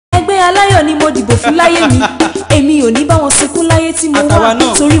ẹgbẹ́ aláyọ̀ ni mo dìbò fún láyé mi èmi ò ní bá wọn sunkún láyé tí mo wà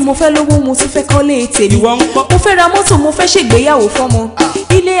torí mo fẹ́ lówó mo tún fẹ́ kọ́lé tèmi mo fẹ́ ra mọ́tò mo fẹ́ ṣègbéyàwó fọ́mọ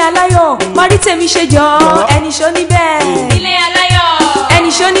Ile Alayo marí tèmi ṣe jọ ẹni ṣó níbẹ̀ Ile Alayo ẹni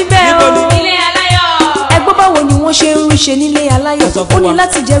ṣó níbẹ̀ o Ile Alayo ẹgbọ́n báwo ni wọ́n ṣe ń ṣe nílé Alayo ó ní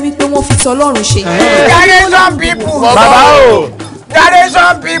láti jẹ́ wípé wọ́n fi tọlọ́run ṣe. Generation people bàbá o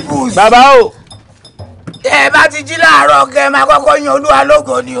generation people bàbá o ẹ bá ti jí láàárọ̀ kẹ́ máa kọ́kọ́ yan Olúwa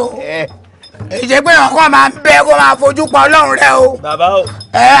lógo ni o ìjẹ́ pé ọkàn máa ń bẹ kó máa fojú pa Ọlọ́run rẹ o bàbá o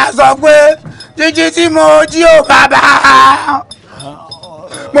ẹ á sọ pé jíjí tí mo jí o bàbá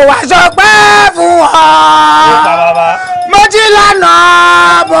mo wá sọ pé fún ọ mo jí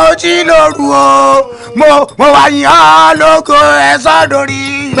lánàá mo jí lóru o mo wá yan ọ lógo ẹ sọ lórí.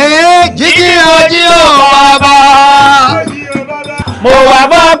 pé jíjí ojí o bàbá mo wá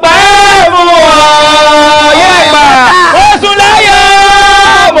bọ́ pé fún ọ yẹ́pà ó sùn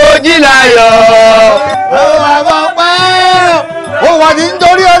láyọ̀ mo jí láyọ̀ mo wá bọ́ pé ó wà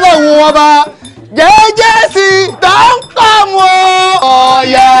nítorí Ọlọ́run ọba jẹ́jẹ́ sí dọ́ńkọ̀mù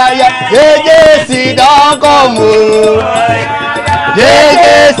ọ̀yàyà jẹ́jẹ́ sí dọ́ńkọ̀mù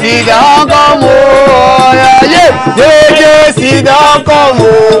jẹ́jẹ́ sí dọ́ńkọ̀mù ọ̀yàyà jẹ́jẹ́ sí dọ́ńkọ̀mù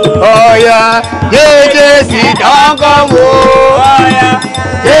ọ̀yà jẹ́jẹ́ sí dọ́ńkọ̀mù ọ̀yà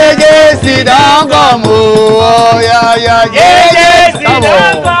jẹ́jẹ́ sí dọ́ńkọ̀mù ọ̀yàyà jẹ́jẹ́ sí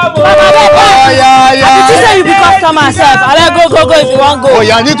dọ́ńkọ̀mù ọ̀yàyà. Àti tí say you be customer sef, ale go if you wan go.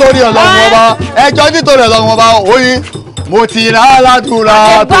 Ọ̀yà nítorí Ọlọ́run ọba ẹjọ́ nítorí Ọlọ́run ọba oyin mo ti rà aládùúrà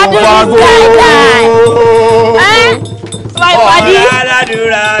tó fagbó. My body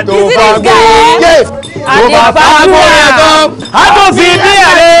tó fagbó tó bá fagbó rẹ̀ tán a tó fi bí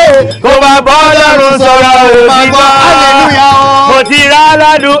ẹ̀rẹ́ kó bá bọ́ lọ́rùn sọ̀rọ̀ òmìnira mo ti rà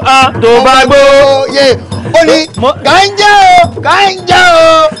aládùúrà tó fagbó. Ó ní ganja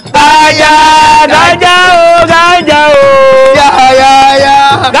o aya ganja o ganja o ganja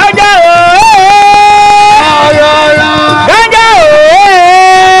o ganja o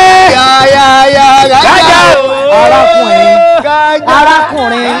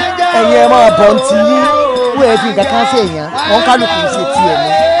arákùnrin ẹ̀yin ẹ̀ máa bọ̀ ntí yín wọ́n ẹ̀ fi nǹkan kan sí èèyàn wọ́n kálukú ṣe tiẹ̀ ní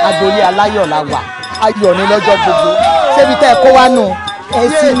agboolé Aláyọ̀ la wà ayọ̀ ní lọ́jọ́ gbogbo ṣébi tẹ́ ẹ kó wá nù ẹ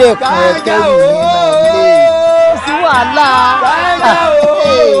sílẹ̀ kún ẹ kẹ́rù yín náà lé sí wàhálà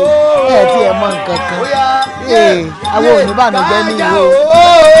ẹ tí ẹ mọ nǹkan kan àwọn oníbànújẹ́ ní ìwé o.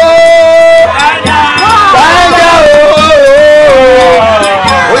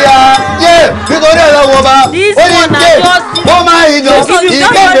 Oya yé nítorí Ọlọ́run ọba ó ní ké kó máa ń lọ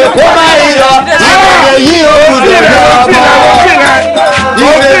ìkéde kó máa ń lọ ìkéde yìí ó gbúdọ̀ dé ọmọ ìkéde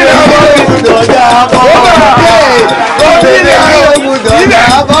yìí ó gbúdọ̀ dé ọmọ ìkéde yìí ó gbúdọ̀ dé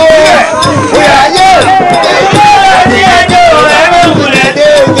ọmọ oya yé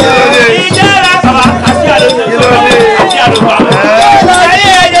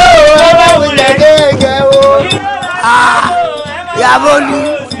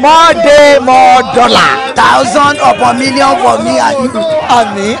more day more dollar. Thousand upon million for me and you.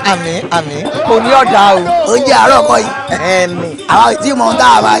 Àmín kò ní ọ̀dà o. Oúnjẹ àárọ̀ kọ́ yìí. Àwọn tí mo ń dá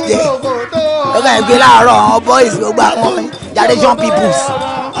àbá jẹ. Ó kàn ń gbé láàárọ̀ àwọn boys gbogbo àwọn generation peoples.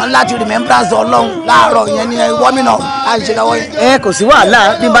 Wọ́n láti remembrance Ọlọ́run láàárọ̀ yẹn ní wọ́mìnà láti ṣe lọ́wọ́ yẹn. Kò sí wàhálà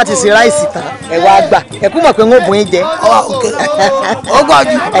bí n bá ti ṣe ráìsì tán ẹ wá gbà ẹ kú mọ̀ pé ń ó bùn yín jẹ. Ok ó gọ̀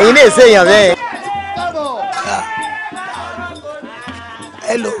jù. Ẹ̀yin lè ṣe èèyàn bẹ́ẹ̀.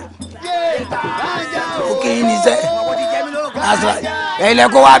 Hello. Okay, in his that's right. Hey,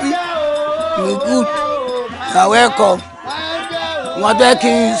 let's go, Abby. You good? You're welcome. Wọ́n tẹ́ kí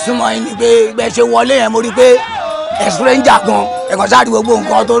n súnmọ́ yín ní pé bẹ́ẹ̀ ṣe wọlé yẹn mo rí pé stranger gan ẹ̀kan sáré gbogbo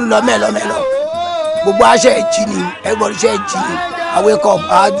nǹkan tó ń lọ mẹ́lọmẹ́lọ. Gbogbo aṣẹ ẹ̀jì ni everybody ṣe ẹ̀jì ni. I wake up,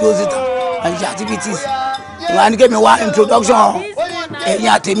 I do síta and ṣe activities. Ìwà ni kémi wá introduction ẹ̀yin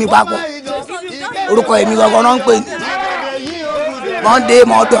àtẹ̀mí papọ̀. Orúkọ èmi gangan náà ń pè ní. One day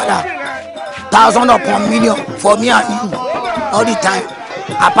more dollar, thousand upon million for me and you all the time.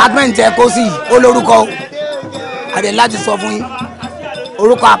 Apartment ẹ kó sí olórúkọ o. Àdé láti sọ fún yín.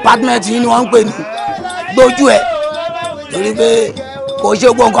 Orúkọ apartment yín ni wọ́n ń pè ní gbójú ẹ̀. Torí pé kò ṣe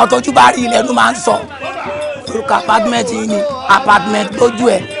gbogbo nǹkan tójú bá rí ilẹ̀ ló máa ń sọ. Orúkọ apartment yín ni apartment gbójú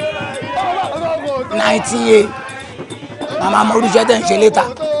ẹ̀. 19A. Màmá mo oríṣẹ́ tẹ̀ ń ṣe létà.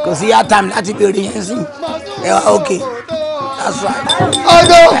 Kò sí yá time láti béèrè yẹn sí. Ẹ wá okay. That's right.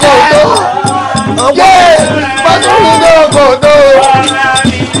 Ọdún kòtò. Yé ọdún kòtò.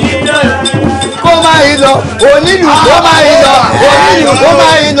 Kó máa ń lọ, onílù kó máa ń lọ, onílù kó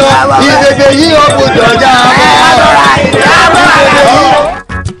máa ń lọ, ìdèdè yìí ó gbọ́dọ̀ já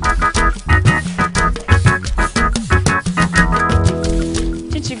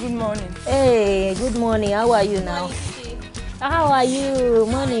good morning. Hey, good morning. How are you now? How are you?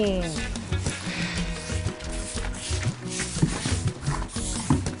 Morning.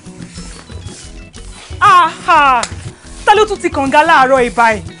 Aha! Ta ló tún ti kànga láàárọ̀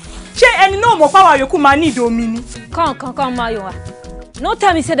ìbáyìí? Ṣé ẹni náà mọ̀ páwa yòókù máa ní ìdomi ni? Come, Mayowa. No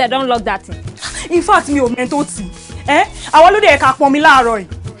tell me say they don't lock that thing. In fact, mi ò mọ̀ tó tì. Àwọn ló dé ẹ̀ka pọn mi láàárọ̀ yìí.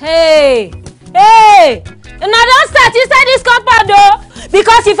 Hey! Now don't start inside this compound though.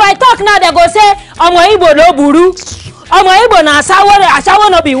 Because if I talk now, they go say, Omo Igbo no buru. Omo Igbo na asawo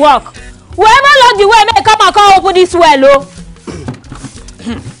no be work. Whoever lock the well, may come and come open this well, oh.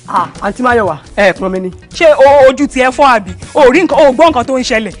 Aunty Mayowa, pọn mi ni. Ṣé ojú ti ẹ fọ́ àbí? O rí nǹkan, o gbọ́ nǹkan tó ń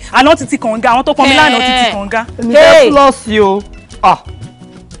ṣẹlẹ̀. Àná ti kànga, àwọn tó pọn mi lánàá ti kànga. Hey, plus you.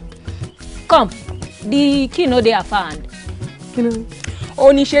 Come. The key no dey afa hand.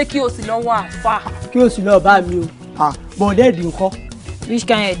 Ó ní ṣé kí o sì lọ wá àfà. Kí o sì lọ bá mi o. But Eddie ńkọ́? Which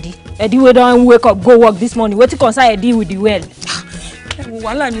kind Eddie? Eddie wey don wake up go work this morning. Wetin concern Eddie with the well?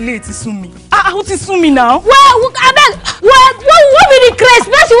 Wàhálà nílé ti sún mi. Ó ti sún mi now. Well, abeg, what be the craze?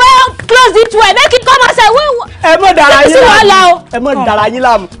 Person wey close this well, make it come outside. Ẹ mọ̀ dára yín láàmú. Ẹ mọ̀ dára yín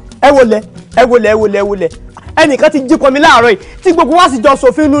láàmú. Ẹ wọlé. Ẹnìkan ti jí pọn mi láàárọ̀ yìí tí gbogbo wa sì jọ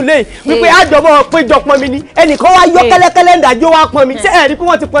sòfin inú ilé wípé àjọmọ́ péjọ pọn mi ni ẹnìkan wá yọ kẹ́lẹ́kẹ́lẹ́ ńdájọ́ wá pọn mi tí ẹ rí pé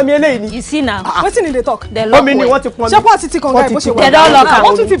wọ́n ti pọn mi eléyìí ni. You see now. Wetin dey talk? Omi ni wọ́n ti pọn mi. Ṣé pọ́n ti kànga ìbò ṣe wà? They don lock am.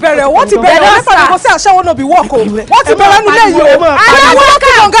 Wọ́n tún ti bẹ̀rẹ̀ wọ́n nípa kò sí àṣẹwọ́n náà bí wọ́ọ̀kọ̀. Wọ́n ti bẹ̀rẹ̀ nílé yìí o.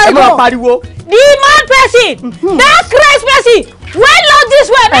 Ẹ máa pariwo. The mad person, that crazy person, when lock this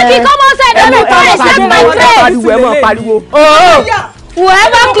way, make it come outside. Let me accept my grace. Ẹ máa pariwo.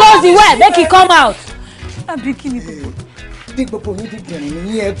 Whoever close the well, make it come out. Àbí kí ni gbogbo? Bí gbogbo yín dìgbìrín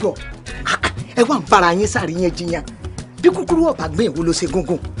ní yín ẹgọ ẹ wá ń bára yín sáré yẹn jiyàn bí kúkúrú ọ̀bà gbé ìwo ló ṣe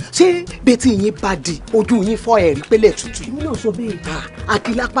gúngún ṣé betí yín bá di ojú yín fọ́ ẹ̀rí pélé tutù. Èmi náà sọ bẹ́ẹ̀.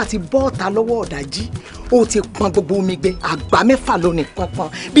 Akílápá ti bọ́ ọ̀tá lọ́wọ́ ọ̀dájí ó ti pọn gbogbo omi gbẹ àgbá mẹ́fà lónìí pọnpọn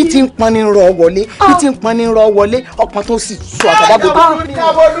bí ti ń pọn ní rọ wọlé bí ti ń pọn ní rọ wọlé ọpọn tó sì sọ àgbàdo gbogbo.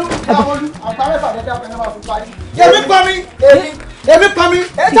 Kábọ́lú àgbá mẹ́fà dẹ́dẹ́ ọ̀pẹ náà máa fi parí. Èmi pọn mi.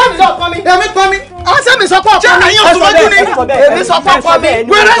 Sẹ́mi sọ pọn mi. Èmi pọn mi. Sẹ́mi sọ pọ̀ pọn mi. Ṣé àyàn sọ̀rọ̀ ni? Èmi sọ pọ̀ pọn mi.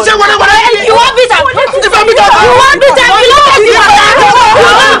 Wẹ́rẹ́ ṣe wẹ́rẹ́. You wan beat am? Ti fẹ́ mi jọ. You wan beat am? You no get the water.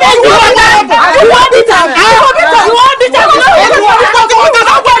 You wan beat am? You wan beat am? You wan beat am? You wan beat am?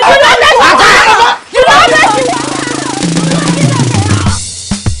 You no get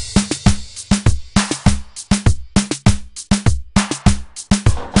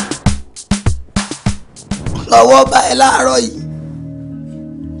Lọ́wọ́ báyìí láàárọ̀ yìí.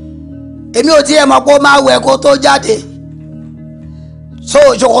 Èmi ò tiẹ̀ mọ̀ pé ó máa wẹ̀ kó tó jáde. So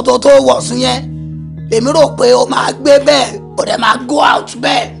ṣòkòtò tó wọ̀ sún yẹn. Èmi rò pé ó máa gbé bẹ́ẹ̀, ó dẹ̀ máa go out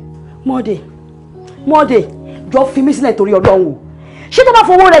bẹ́ẹ̀. Mọ́dé, jọ fi mí sílẹ̀ torí Ọlọ́run o. Ṣé tó bá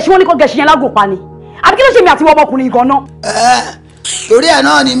fowó rẹ̀ ṣé wọ́n ní kó gẹ̀ẹ́sì yẹn lágùn pa ni? Àbí kí ló ṣe mi àti ọmọkùnrin gan náà? Torí ẹ̀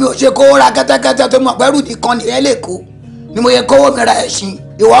náà ni mi ò ṣe kówó ra kẹ́tẹ́kẹ́tẹ́ tó mọ̀ pẹ́rù nìkan nìyẹn lè kó. Ni mo yẹ kówó mi ra ẹ̀sìn.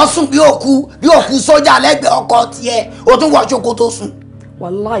 Ìwọ sùn bí òkú sójà lẹ́gbẹ̀ẹ́ ọkọ tiẹ̀, o tún wọ ṣòkòtò sùn.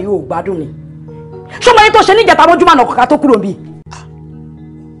 Wàláhì ò gbádùn ni. Ṣé ọmọ yẹn tó ṣe ní ìjàta mọ́júmọ́ náà kọ̀ọ̀ká tó kúrò níbí?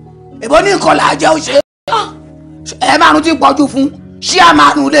 Èbó ní nǹkan là á jẹ́ òṣè. Ẹ márùn ti pọ̀jù fún ṣí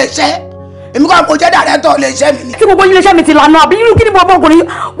àmàrùn lè ṣẹ́. Èmi kọ́ mo jẹ́ dàrẹ́tọ̀ lè ṣẹ́ mi ni. Tí gbogbo iléeṣẹ́ mi ti lànà àbí irú kí ni gbogbo ọkùnrin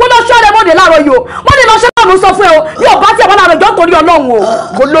wọ́n lọ ṣọ́ọ̀rẹ́ Mọ́dé láàárọ̀ yìí o. Mọ́dé lọ ṣẹ́ náà ló sọ fún ẹ o. Yóò bá tí ẹ̀ wọ́n láàárọ̀ ìjọ́ torí Ọlọ́run o.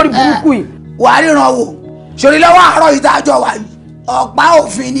 Kò lórí burúkú yìí. Wàá ríran wò. Ṣòrí lọ́wọ́ àárọ̀ ìdájọ́ wa yìí. Ọ̀pá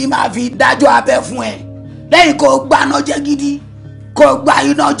òfin ni máa fi dájọ́ abẹ́ fún ẹ. Lẹ́yìn kó gbaná jẹ gidi, kó gba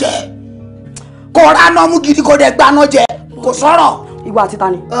iná jẹ, kó ráná mú gidi kó dẹ̀ gbaná jẹ, kò sọ̀rọ̀. Ìwà àti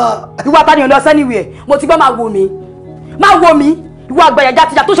tani. Ìwà tani ò lọ sẹ́niwìẹ̀. Mo ti gbọ́ máa wo mi. Ìwà àgbàyà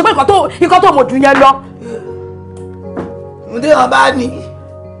jàtìjà tó ṣe pé nǹkan tó mọ̀ dùn yẹn lọ. Ǹdí ọba ni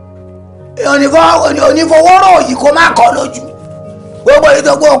onífowóró yìí kó má kọ́ lójú. Gbogbo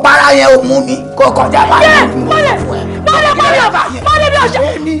ìdógbò para yẹn ò mú mi kó kọjá bá yẹn fún ẹ. Mọ́dé bí ọ̀ṣẹ́.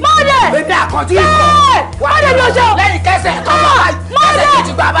 Mọ́dé. Bébí àkọ́tí ìkọ́. Mọ́dé bí ọ̀ṣẹ́. Lẹ́yìn kẹsẹ̀ tó bá báyìí. Mọ́dé. Kẹsẹ̀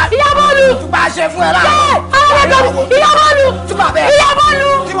ti gbà bá. Ìyá bọ́ọ̀lù. Tó bá ṣe fún ẹ láàárọ̀. Ìyá bọ́ọ̀lù. Tó bá bẹ́ẹ̀. Ìyá bọ́ọ̀lù.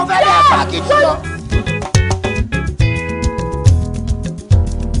 Tí mo fẹ́ lẹ́ẹ̀ pa kí n lọ.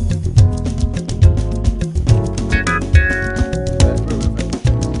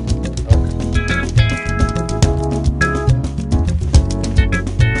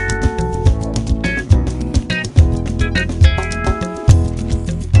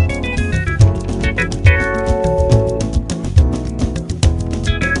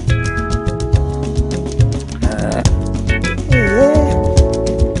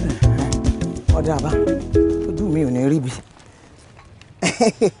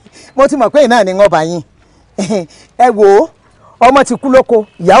 Mo ti mọ̀ pé náà ni wọ́n bá yín ẹ wò ó ọmọ ti kú lóko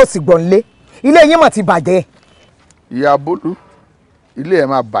ìyá ò sì gbọ̀n lé ilé yín mọ̀ ti bàjẹ́. ìyá Bólú ilé ẹ̀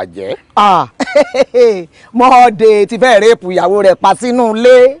máa bàjẹ́. Mọ́ọ̀dé ti fẹ́ rẹ́pù ìyàwó rẹ̀ pa sínú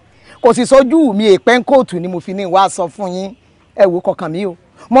ilé kò sì sójú mi èèpẹ́ kóòtù ni mo fi ní wá sọ fún yín ẹ wò kọkàn mi o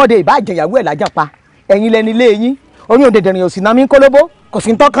Mọ́ọ̀dé ìbàjẹ́ ìyàwó ẹ̀ lájà pa ẹ̀yin lẹni ilé yín oyún òdèdèrìn òsì náà mi ń kólóbó kò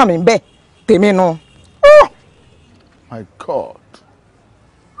sí ń tọ́kàn mi ń bẹ̀ tèmi nu. My God.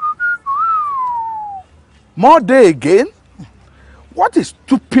 Mọ́ọ̀dé again? What is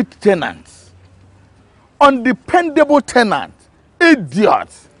stupid tenants? Undependable tenants.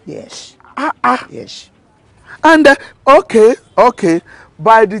 Idiots. Yes. Yes. And okay.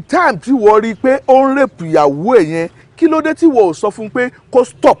 By the time tí wọ́n rí i pé ó ń rape ìyàwó ẹ̀ yẹn, kí ló dé tí wọ́n ò sọ fún un pé kó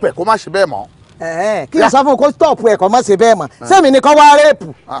stop ẹ̀ kó má ṣe bẹ́ẹ̀ mọ́? Kí ló sọ fún un kó stop ẹ̀ kó má ṣe bẹ́ẹ̀ mọ́? Sẹ́mi ni kọ́ wá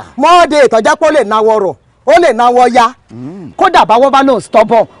rẹ́pù. Mọ́ọ̀dé ìtọ́jà pé ó lè náwó rọ̀, ó lè náwó ya. Kódà báwọ́ bá lóun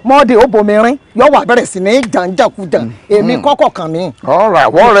stubborn, Mọ́ọ̀dé ó bomirin, yóò wá bẹ̀rẹ̀ sí ní jàǹjàkújàn. Èmi kọ́kọ̀ kàn mí. All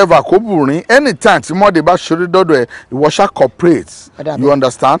right, whatever kó bùrín, anytime tí Mọ́ọ̀dé bá ṣeré dọ́dọ̀ ẹ̀, ìwọ ṣá cooperate. You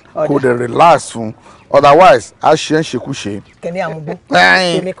understand? Kó dẹ̀ relax fún. Otherwise a ṣe ń ṣekúṣe. Kẹ́ni àmúgbó.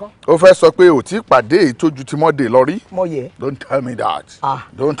 Èmi kọ́. Ó fẹ́ sọ pé ò tí pàdé èyí tó ju ti Mọ́ọ̀dé lọ rí. Mo yẹ. Don't tell me that.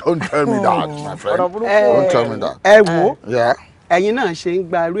 Don't tell me that, my friend. Don't tell me that. Ẹ wo. Yeah. Ẹ̀yin náà ṣe ń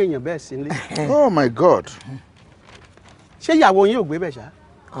gba irú èèyàn bẹ́ẹ̀ sílé. Oh my God. Ṣé ìyàwó yín ò gbé bẹ̀ ṣá?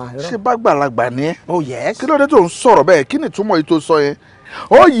 Ṣé bá gbàlagbà ni ẹ́? Oh yes. Kí ló dé tó ń sọ̀rọ̀ bẹ́ẹ̀? Kí ni ìtumọ̀ yìí tó sọ yẹn?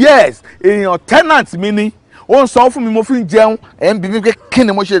 Oh yes, èèyàn tenant mi ni. Ó ń san fún mi mo fi ń jẹun. Ẹ̀ ń bi mí pé kí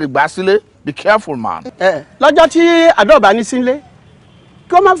ni mo ṣe lè gbà sílé? Be careful, man. Lọ́jọ́ tí àdọ́ọ̀bá ní sílé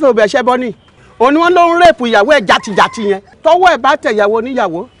kí ó má fi òbẹ̀ ṣẹ́ bọ́ ni òun ni wọ́n ló ń rèpù ìyàwó ẹ̀ jàtìjàtì yẹn tọ́wọ́ ẹ̀ bá tẹ̀ ìyàwó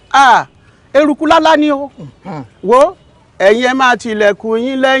oníyàwó eruku lálá ni o wo ẹ̀yin ẹ máa tilẹ̀kùn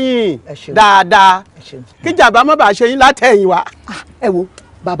yín lẹ́yìn dáadáa kí jàmbá má bàa ṣe yín látẹ̀yìn wá. Ẹ wo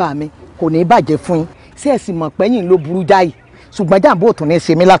bàbá mi kò ní bàjẹ́ fún yín ṣé ẹ sì mọ̀ pẹ́yìn ló burú jáì ṣùgbọ́n jàǹbá ò tún ní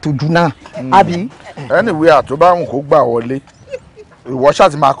ṣe mí látọjú náà àbí. Anyway àtúbáhùn kó gbà wọlé ìwọ ṣáà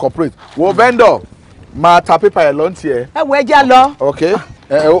ti máa cooperate wo vendor máa ta pépà ẹ̀ lọ́ntì ẹ̀. Ẹ wo ẹja lọ. Ok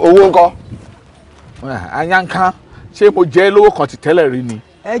owó ńkọ́ ayankan ṣé mo jẹ́ lówó kan ti tẹ́lẹ̀ rí ni.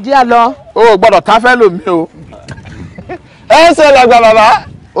 Ẹ jẹ́ lọ. O gbọ́dọ̀ ta fẹ́ lómi o. Ẹsẹ̀ làgbà bàbá.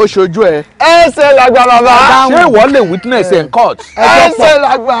 Ó ṣojú ẹ. Ẹsẹ̀ làgbà bàbá. Ṣé ìwọ lè witness in court? Ẹsẹ̀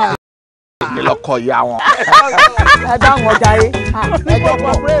làgbà. Kí lọkọ ìyá wọn. Ẹ dáhùn ọjà yìí. Ẹ jọ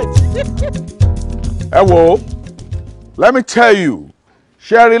cooperate. Ẹ wo, let me tell you,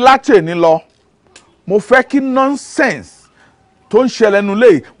 ṣe rí láti èní lọ, mo fẹ́ kí nonsense tó ń ṣẹlẹ̀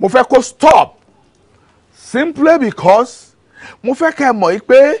nulẹ̀ mo fẹ́ kó stop simply because mo fẹ́ kẹ́ ẹ mọ̀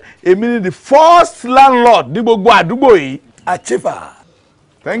pé èmi ni the first landlord ní gbogbo àdúgbò yìí. Achiever.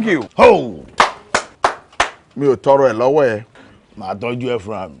 Thank you. Ho! Mi ò tọrọ ẹ lọ́wọ́ ẹ, màá tọ́jú ẹ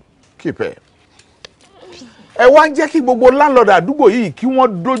fúnra mi. Keep ẹ. Ẹ wá ń jẹ́ kí gbogbo landlord àdúgbò yìí kí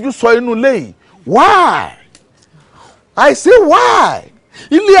wọ́n dojú sọ inú ilé yìí. Why? I say why?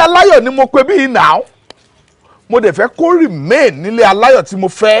 Ilé Aláyọ̀ ni mo pè bí now. Mo dẹ̀ fẹ́ kó remain nílé Aláyọ̀ tí mo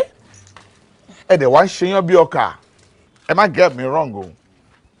fẹ́. Ẹ dẹ̀ wá ń ṣeyán bí ọkà. Ẹ má get me wrong o.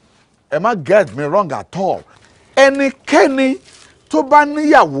 Ẹ má get me wrong at all. Ẹnikẹ́ni tó bá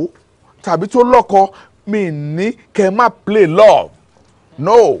níyàwó tàbí tó lọ́kọ mi ní kẹ́ má play love.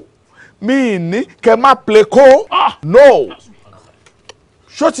 No. Mi ní kẹ́ má play co. No.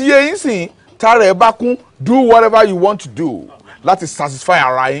 Ṣó ti yé yín sìn? Tara ẹ bá kún, do whatever you want to do láti satisfy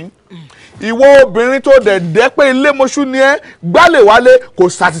ara yín. Ìwọ obìnrin tó dẹ̀ pé ilé mọ́ṣú ni ẹ́ gbálẹ̀ wálé kò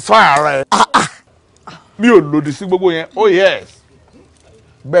satisfy ara ẹ. Mi ò lòdì sí gbogbo yẹn, oh yes.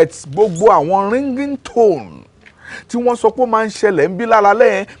 But gbogbo àwọn ringing tone tí wọ́n sọ pé ó máa ń ṣẹlẹ̀ ń bí lára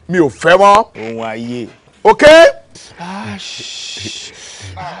lẹ́yìn mi ò fẹ́ mọ́. Ohun ayé. Okay?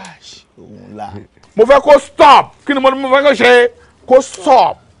 Mo fẹ́ kó stop. Kí ni mo fẹ́ kó ṣe? Kó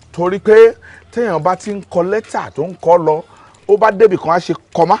stop. Torí pé téèyàn bá ti ń kọ lẹ́tà tó ń kọ lọ ó bá débì kan á ṣe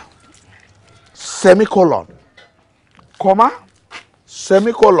comma semicolon comma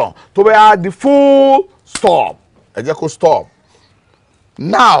semicolon tó bá yá di full stop ẹ jẹ́ kó stop.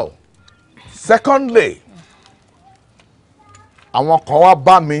 Now secondly àwọn kan wá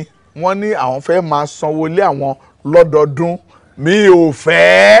bá mi wọ́n ní àwọn fẹ́ máa sanwó lé àwọn lọ́dọọdún mi ò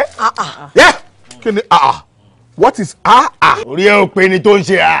fẹ́. Yeah. Kí ni what is orí ẹ ò pé ni tó ń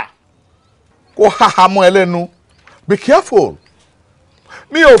ṣe kó haha mọ́ ẹ lẹ́nu be careful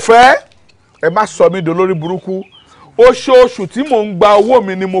mi ò fẹ́ ẹ má sọ mí di olórí burúkú oṣooṣù tí mò ń gba owó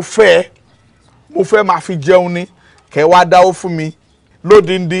mi ni mo fẹ́ máa fi jẹun ni kẹ́ wá dáwó fún mi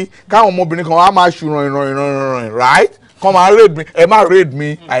lódindi káwọn ọmọbìnrin kan wá máa ṣùràn ìràn right kàn máa raid mi ẹ má raid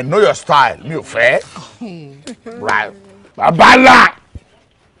mi I know your style mi ò fẹ́ right. Bàbá ńlá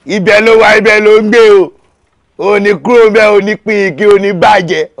ibẹ̀ ló wà ibẹ̀ ló ń gbé o o ní kúrò bẹ́ẹ̀ o ní pín igi o ní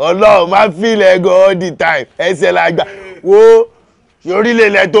bàjẹ́ ọlọ́run máa ń fílẹ̀ gan all the time ẹsẹ̀ làgbà wo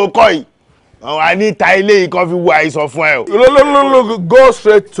orílẹ̀-èdè tó kọ́ yìí àwọn àníta ilé yìí kan fi wo àìsàn fún ẹ o. Go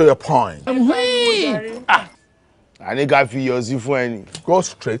straight to your point. àní ká fi iyọ̀ sí fún ẹ ni. Go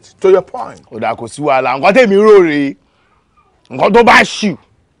straight to your point. kò dà kò sí wàhálà nǹkan tèmi rò rèé nǹkan tó bá ṣì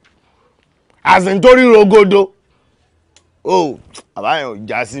àsìn tó rí rogodo o àbáyọ̀ ò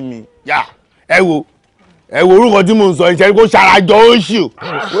já sí mi yá ẹ wo orúkọ tí mo ń sọ ìṣẹ́ni kó ṣarajọ ó ṣì o.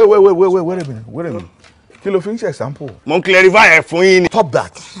 Wait a minute. Kí ló fi ń ṣe example? mo ń clarify ẹ̀ fún yín ni. Stop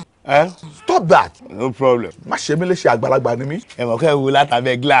that. Stop that. No problem. Má ṣe mí léṣe àgbàlagbà ni mí. ẹ mọ̀ kẹ́ ẹ wo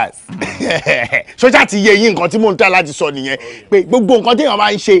látàbẹ̀ glass. sọ́jà ti yé yín nǹkan tí mò ń tẹ́ láti sọ nìyẹn pé gbogbo nǹkan téèyàn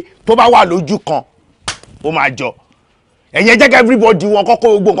máa ń ṣe tó bá wà lójú kan ó máa jọ. ẹ̀yin jẹ́ kí everybody wọn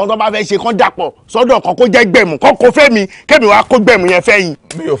kọ́kọ́ gbogbo nǹkan tó bá fẹ́ ṣe kán dàpọ̀ sọ́dọ̀ kan kó jẹ́ gbẹ̀mù kán kó fẹ́ mi kémi wá kó gbẹ̀mù yẹn fẹ́ yín.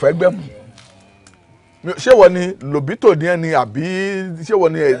 Mi ò fẹ́ gbẹ̀mù. Ṣé wọ́n ni lòbítò ní ẹni àbí ṣé wọ́n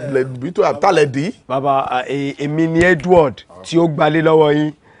ni lòbítò àtàlẹ̀ dì? Bàbá èmi ni Edward tí ó gbalé lọ́wọ́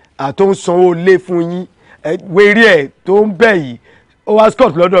yín tó ń sanwó lé fún yín wérí ẹ̀ tó ń bẹ̀ yìí ó wá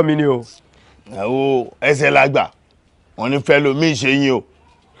Scott lọ́dọ̀ mi ni o. ẹ̀wọ̀ ẹsẹ̀ lágbà wọn ní fẹ́ lomi ṣe yín o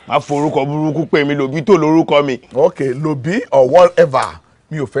má forúkọ burúkú pè mí lòbítò lórúkọ mi. Ok lòbí or whatever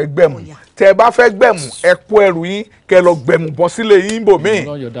mi ò fẹ́ gbẹ̀mù tẹ́ ẹ bá fẹ́ gbẹ̀mù ẹ kó ẹrù yín kẹ́ lọ gbẹ̀mù bọ́ sílé yín bò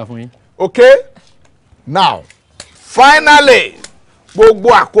mí. Ok now finally gbogbo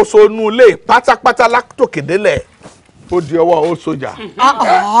àkóso inú ilé pátápátá látòkè délẹ̀ ó di ọwọ́ ó sójà.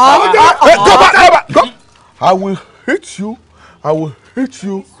 Go. I will hit you. I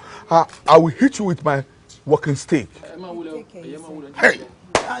will hit you with my walking stick. Hey.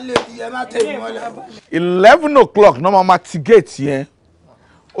 11 o'clock ní ọmọ ti gate yẹn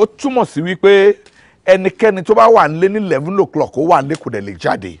ó túmọ̀ sí wípé ẹnikẹ́ni tó bá wà nílé ní 11 o'clock ó wà nílé kò dẹ̀ lè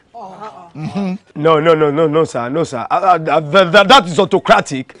jáde. No, sir. That is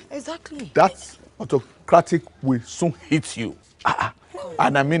autocratic. Exactly. That autocratic will soon hit you.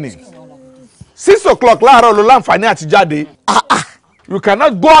 And I mean it. 6 o'clock láàárọ̀ ló láǹfààní àti jáde. You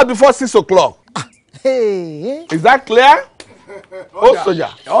cannot go out before 6 o'clock. Is that clear? Ó sójà.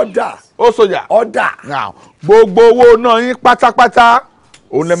 Order. Now, gbogbo owó náà yín pátápátá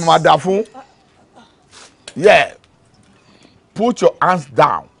òun lè máa dà fún. Yeah. Put your hands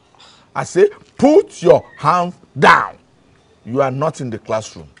down. I say, put your hands down. You are not in the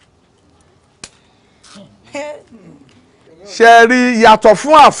classroom. Ṣé rí yàtọ̀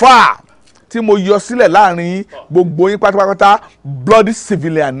fún àfáà tí mo yọ sílẹ̀ láàrin gbogbo yín pátápátá bloody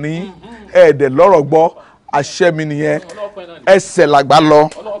civilian ní ẹ̀ẹ́dẹ̀ lọ́rọ̀ gbọ́ àṣẹ mi nìyẹn ẹsẹ̀ làgbà lọ.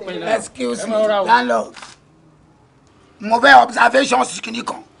 Excuse me landlord mo fẹ́ observations kìíní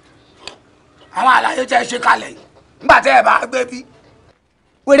kan àwọn àlàyé tẹ́ ṣe kalẹ̀ nígbà tẹ́ ẹ bá gbé bí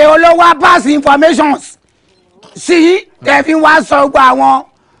wèrè olówó pass informations sí tẹ́ fi wá sọ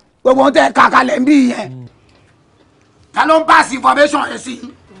gbogbo tẹ́ kà kalẹ̀ ń bí yẹn ta ló ń pass information yẹn sí.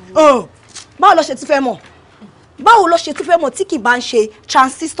 báwo ló ṣe ti fẹ́ mọ̀ tí kì bá ń ṣe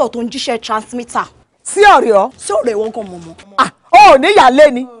transistor tó ń jíṣẹ́ transmitter. sí ọ̀rẹ́ ọ. sí ọ̀rẹ́ wọn kan mọ̀mọ́. ó ní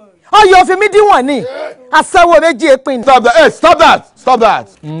ìyáálé ni ọyọ òfin mi díwọ̀n ni aṣẹ́wó méjì èpin. Stop that.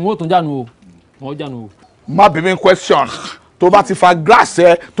 wọ́n tún jánu o. má bí mi question tó bá ti fa grass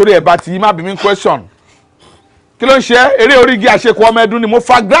ẹ torí ẹ bá ti má bí mi question kí ló ń ṣe eré orígi àṣekù ọmọ ẹdún ni mo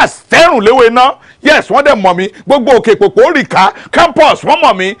fa grass tẹ́rùn léwé iná yes wọ́n dẹ̀ mọ̀ mí gbogbo òkè pòpò òrìká campus wọ́n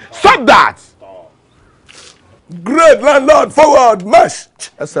mọ̀ mí stop that. Great landlord forward march.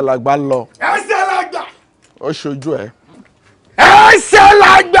 ẹsẹ̀ làgbà lọ. ẹsẹ̀ làgbà. ó ṣojú ẹ. ẹsẹ̀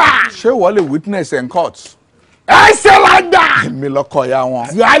làgbà. ṣé wọ́n lè witness in court. ẹsẹ̀ làgbà. èmi lọkọ ya wọn.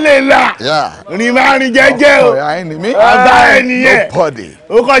 wàhálẹ̀ la rìn máa rìn jẹ́jẹ́ o ọkọ ya ẹni mi. ọ̀gá ẹni yẹn nobody.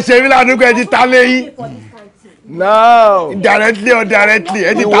 ó kàn ṣe mí ládùúgbò ẹ ti ta léyìn. no. directly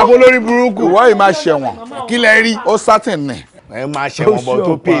ẹ ti ta fún lórí burúkú. ìwọ yìí máa ṣẹ̀wọ̀n. kí lẹ rí. ó certain ni. ẹ máa ṣẹ̀wọ̀n bọ̀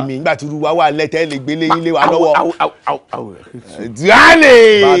tó pè mí nígbà tí ruwa wà lẹ́tẹ̀ lè gbélé yín lé wa lọ́wọ́.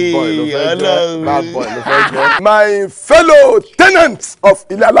 Bad boy ló fẹ́ jẹ́. My fellow tenants of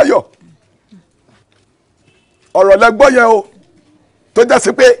Ile Alayo ọ̀rọ̀ lẹ́gbọ́ yẹn o tó jẹ́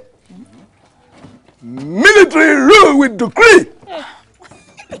sí pé military rule with decree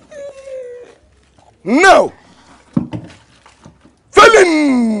now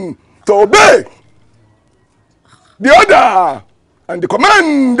failing to obey the order and the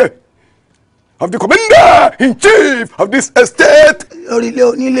command of the commander-in-chief of this estate. orílẹ̀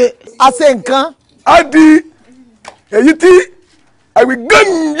onílé. a ṣe nǹkan. Adi èyí tí I will gun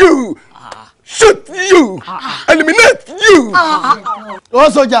you shoot you eliminate you. ó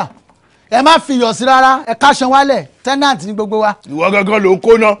sọjà ẹ má fi iyọ̀ sí rárá ẹ káṣan wálẹ̀ tenant ní gbogbo wa. ìwọ gangan ló ń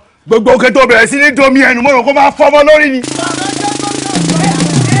kó ná gbogbo òkè tó bẹ̀rẹ̀ sí ní domi ẹnu mọ́rùn kó máa fọ́mọ́ lórí ni.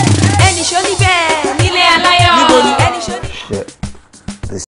 ẹnì ṣó níbẹ̀ nílé aláyọ̀ ẹnì ṣó ní.